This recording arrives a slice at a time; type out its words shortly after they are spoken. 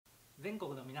全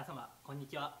国の皆様こんに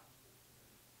ちは。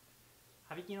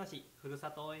羽曳野市ふる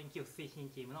さと応援寄付推進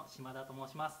チームの島田と申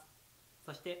します。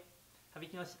そして羽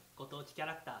曳野市ご当地キャ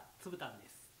ラクターつぶたんで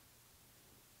す。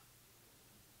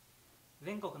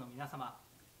全国の皆様、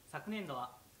昨年度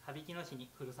は羽曳野市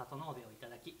にふるさと納税をいた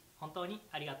だき本当に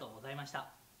ありがとうございました。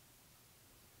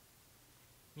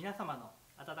皆様の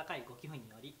温かいご寄付に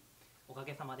よりおか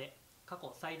げさまで過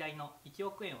去最大の1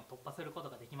億円を突破すること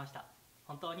ができました。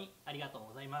本当にありがとう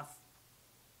ございます。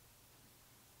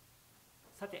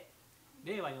さて、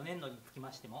令和4年度につき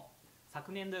ましても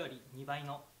昨年度より2倍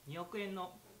の2億円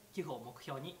の寄付を目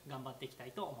標に頑張っていきた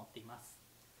いと思っています。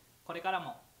これから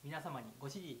も皆様にご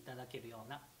支持いただけるよう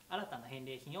な新たな返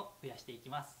礼品を増やしていき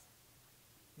ます。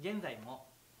現在も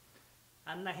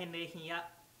あんな返礼品や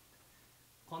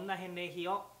こんな返礼品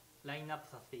をラインナッ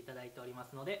プさせていただいておりま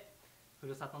すので、ふ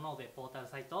るさと納税ポータル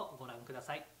サイトをご覧くだ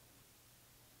さい。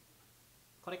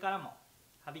これからも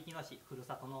羽曳野市ふる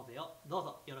さと納税をどう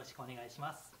ぞよろしくお願いし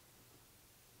ます。